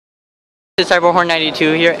This is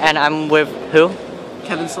Cyberhorn92 here, and I'm with who?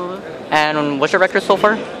 Kevin Silva. And what's your record so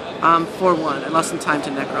far? 4-1. I lost some time to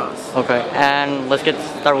Necros. Okay, and let's get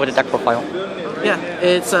started with the deck profile. Yeah,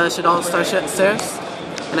 it's Shaddoll Seraphs,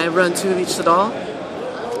 and I run 2 of each Shaddoll.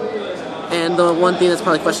 And the one thing that's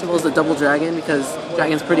probably questionable is the double dragon, because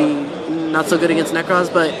dragon's pretty not so good against Necros,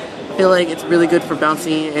 but I feel like it's really good for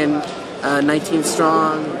bouncing and 19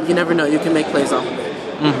 strong. You never know, you can make plays off of it.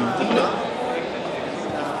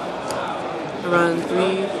 I run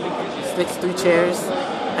 3 sticks, 3 chairs.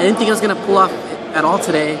 I didn't think I was going to pull off at all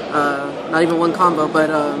today, not even one combo, but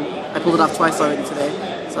I pulled it off twice already today,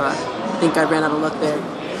 so I think I ran out of luck there.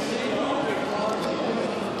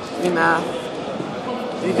 3 Math,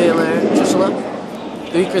 3 Baylor, Trishula,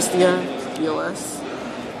 3 Christia, DOS.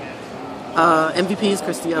 MVP is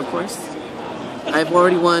Christia, of course. I've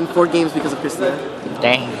already won 4 games because of Christia.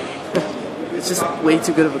 Dang. It's just way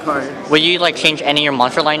too good of a card. Would you like change any of your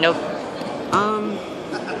monster lineup?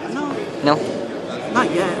 No. No?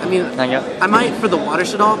 Not yet. I mean, Not yet? I might for the water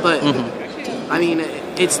Shaddoll, but I mean,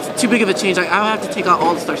 it's too big of a change. Like, I'll have to take out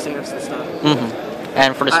all the Star Seraphs and stuff.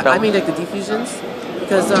 And for the spell? I mean, like the defusions,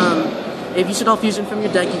 because if you Shaddoll Fusion from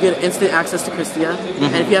your deck, you get instant access to Christia,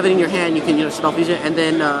 and if you have it in your hand, you can Shaddoll Fusion, and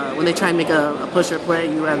then when they try and make a push or play,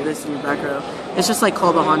 you have this in your back row. It's just like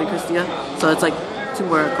Call the Haunted Christia, so it's like 2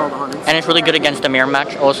 more Call the Haunted. And it's really good against the mirror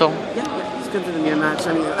match also? Yeah, it's good for the mirror match.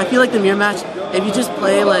 I mean, I feel like the mirror match, if you just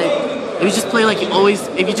play like you always,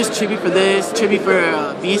 if you just tribute for this, tribute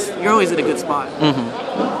for Beast, you're always in a good spot.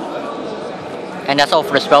 And that's all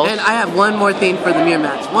for the spells? And I have one more thing for the mirror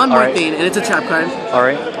match. One more thing, and it's a trap card.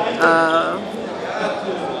 Alright.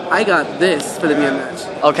 I got this for the mirror match.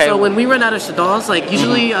 Okay. So when we run out of Shaddolls, like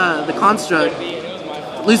usually the construct,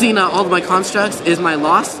 losing all of my constructs is my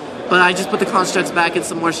loss, but I just put the constructs back in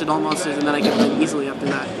some more Shaddoll monsters, and then I can win easily after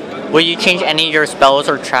that. Will you change any of your spells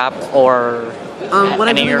or trap or what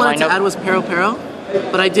I any of really your wanted lineup? to add was Pero,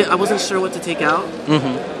 but I wasn't sure what to take out.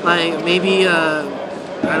 Like maybe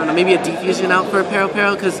I don't know, maybe a defusion out for Pero,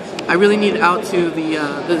 because I really need out to the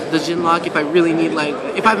Jinlock if I really need, like,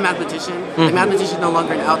 if I'm Mathematician. Like, Mathematician is no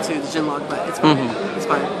longer an out to the Jinlock, but it's fine. It's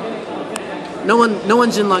fine. No one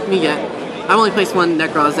Jinlocked me yet. I've only placed 1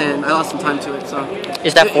 Necros and I lost some time to it, so.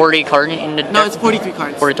 Is that 40 cards in the deck? No, it's 43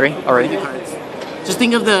 cards. 43? Alright. 43 cards. Just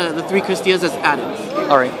think of the 3 Christias as add-ins.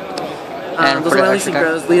 Alright. And those are my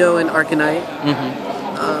synchros, Leo and Arcanite.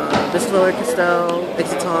 Vistler, Castel,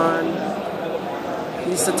 Exiton,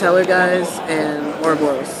 these Satellar guys, and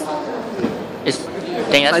Ouroboros.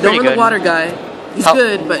 Dang, that's I don't run good. the water guy. He's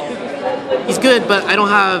good, but I don't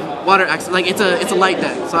have water access. Like, it's a light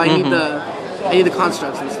deck, so I need the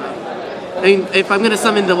constructs and stuff. I mean, if I'm gonna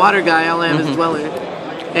summon the water guy, all I have is Dweller,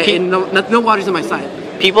 and no water's on my side.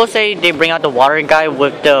 People say they bring out the water guy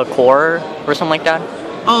with the core or something like that.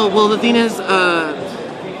 Oh well, the thing is,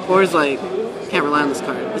 core is like, can't rely on this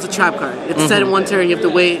card. It's a trap card. It's set in 1 turn. You have to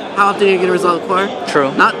wait. How often are you gonna resolve core?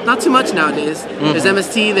 True. Not too much nowadays. There's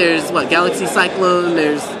MST. There's Galaxy Cyclone.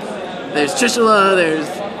 There's Trishula. There's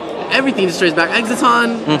everything destroys back.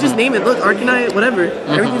 Exiton. Just name it. Look, Arcanite. Whatever.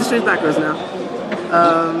 Everything destroys back rows now.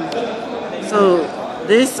 So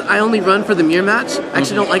this I only run for the mirror match. I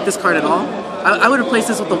actually don't like this card at all. I would replace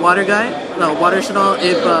this with the water guy, the water Shaddoll,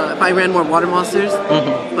 if I ran more water monsters.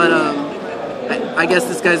 But I guess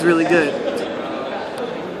this guy's really good.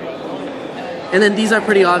 And then these are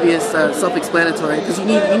pretty obvious, self-explanatory, because you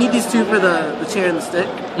need these 2 for the chair and the stick.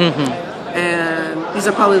 And these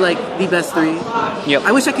are probably like the best 3. Yep.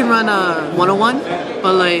 I wish I could run 101,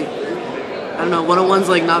 but like, I don't know, 101's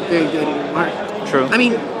like not very good anymore. True. I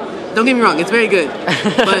mean, don't get me wrong, it's very good,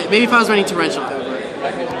 but maybe if I was running torrential, I would run.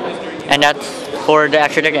 And that's for the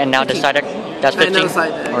extra deck, and now the side deck. That's 15. And now the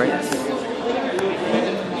side deck. Alright. Yes.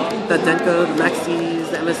 The Denko, the Maxis,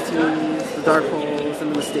 the MSTs, the Dark Holes,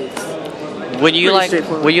 and the Mistakes. Would you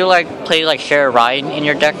play like share a ride in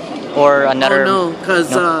your deck or another? Oh no,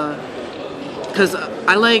 because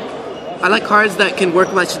I like cards that can work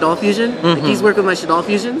with my Shaddoll Fusion. Like, these work with my Shaddoll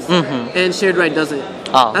Fusions, and shared ride doesn't.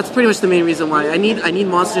 Oh. That's pretty much the main reason why I need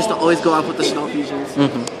monsters to always go off with the Shaddoll Fusions.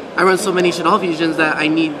 I run so many Shaddoll Fusions that I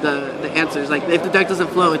need the answers. Like, if the deck doesn't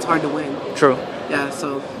flow, it's hard to win. True. Yeah,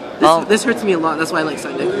 so this hurts me a lot. That's why I like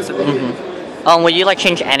side deck. Would you like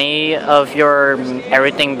change any of your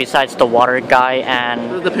everything besides the water guy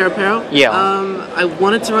and the Pero? Yeah. I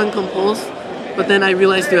wanted to run Compulse, but then I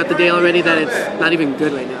realized throughout the day already that it's not even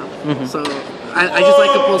good right now. So I just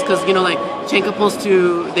like Compulse because, like, chain Compulse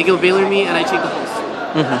to, they go Valor me and I chain Compulse.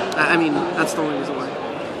 I mean, that's the only reason why.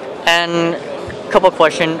 And couple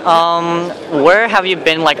question, where have you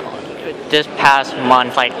been like this past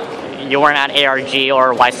month? Like, you weren't at ARG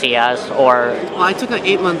or YCS or... Well, I took an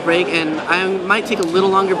 8-month break, and I might take a little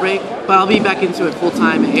longer break, but I'll be back into it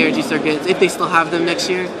full-time at ARG circuits, if they still have them next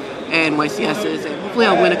year, and YCSs, and hopefully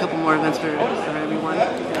I'll win a couple more events for everyone.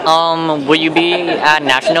 Will you be at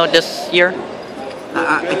National this year?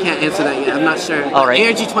 I can't answer that yet. I'm not sure. All right.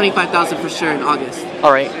 ARG 25,000 for sure in August.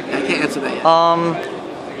 All right. I can't answer that yet.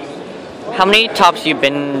 How many tops you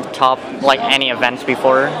been top, like, any events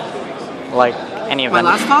before? Like, any event?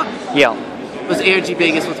 My last top? Yeah. Was ARG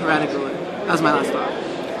Vegas with Heretic Ruler. That was my last top.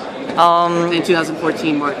 In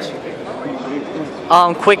 2014 March.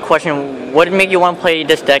 Quick question: would it make you want to play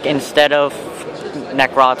this deck instead of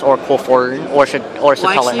Necrots or Cool Ford or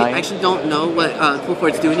Satella Knight? I actually don't know what Cool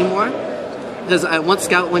Fords do anymore. Because once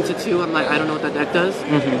Scout went to 2, I'm like, I don't know what that deck does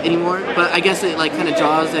anymore. But I guess it like kind of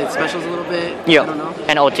draws its specials a little bit. Yeah. I don't know.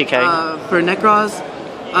 And OTK. For Necros,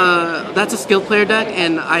 that's a skill player deck,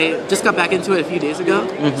 and I just got back into it a few days ago.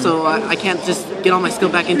 So I can't just get all my skill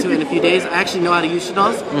back into it in a few days. I actually know how to use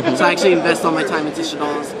Shaddolls, so I actually invest all my time into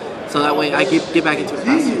Shaddolls. So that way I get back into it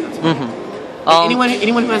faster.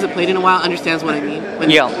 Anyone who hasn't played in a while understands what I mean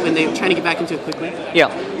when they're trying to get back into it quickly. Yeah.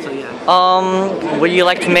 So yeah. Would you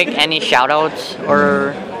like to make any shoutouts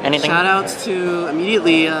or anything? Shoutouts to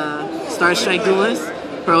immediately Star Strike Duelist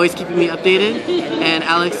for always keeping me updated, and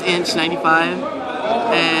Alex Inch 95,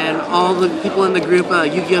 and all the people in the group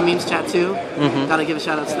Yugioh Memes Chat too. Gotta give a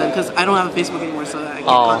shout out to them because I don't have a Facebook anymore, so I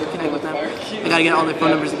can't connect with them. I gotta get all their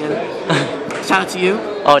phone numbers again. Shout out to you.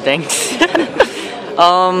 Oh, thanks.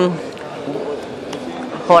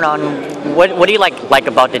 Hold on. What do you like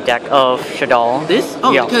about the deck of Shaddoll? This?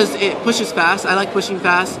 Oh, yeah. Because it pushes fast. I like pushing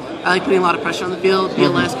fast. I like putting a lot of pressure on the field.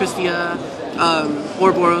 BLS, Christia,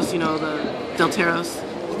 Ouroboros, you know, the Delteros.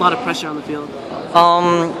 A lot of pressure on the field.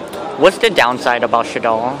 What's the downside about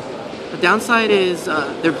Shaddoll? The downside is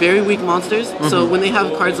they're very weak monsters. So when they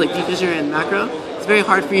have cards like Deep Fissure and Macro, it's very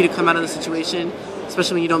hard for you to come out of the situation,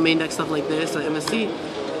 especially when you don't main deck stuff like this at MSC.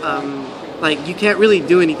 Like you can't really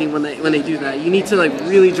do anything when they do that. You need to like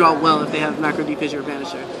really draw well if they have Macro, Deep Fissure, or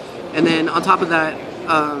Banisher. And then on top of that,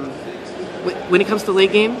 when it comes to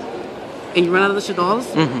late game and you run out of the Shaddolls,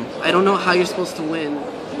 I don't know how you're supposed to win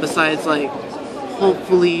besides like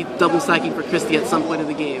hopefully double stacking for Christie at some point of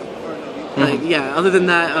the game. Like yeah, other than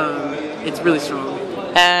that, it's really strong.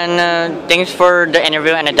 And thanks for the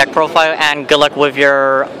interview and the deck profile, and good luck with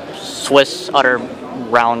your Swiss other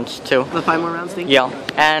rounds too. The 5 more rounds thing? Yeah.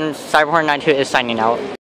 And Cyberhorn92 is signing out.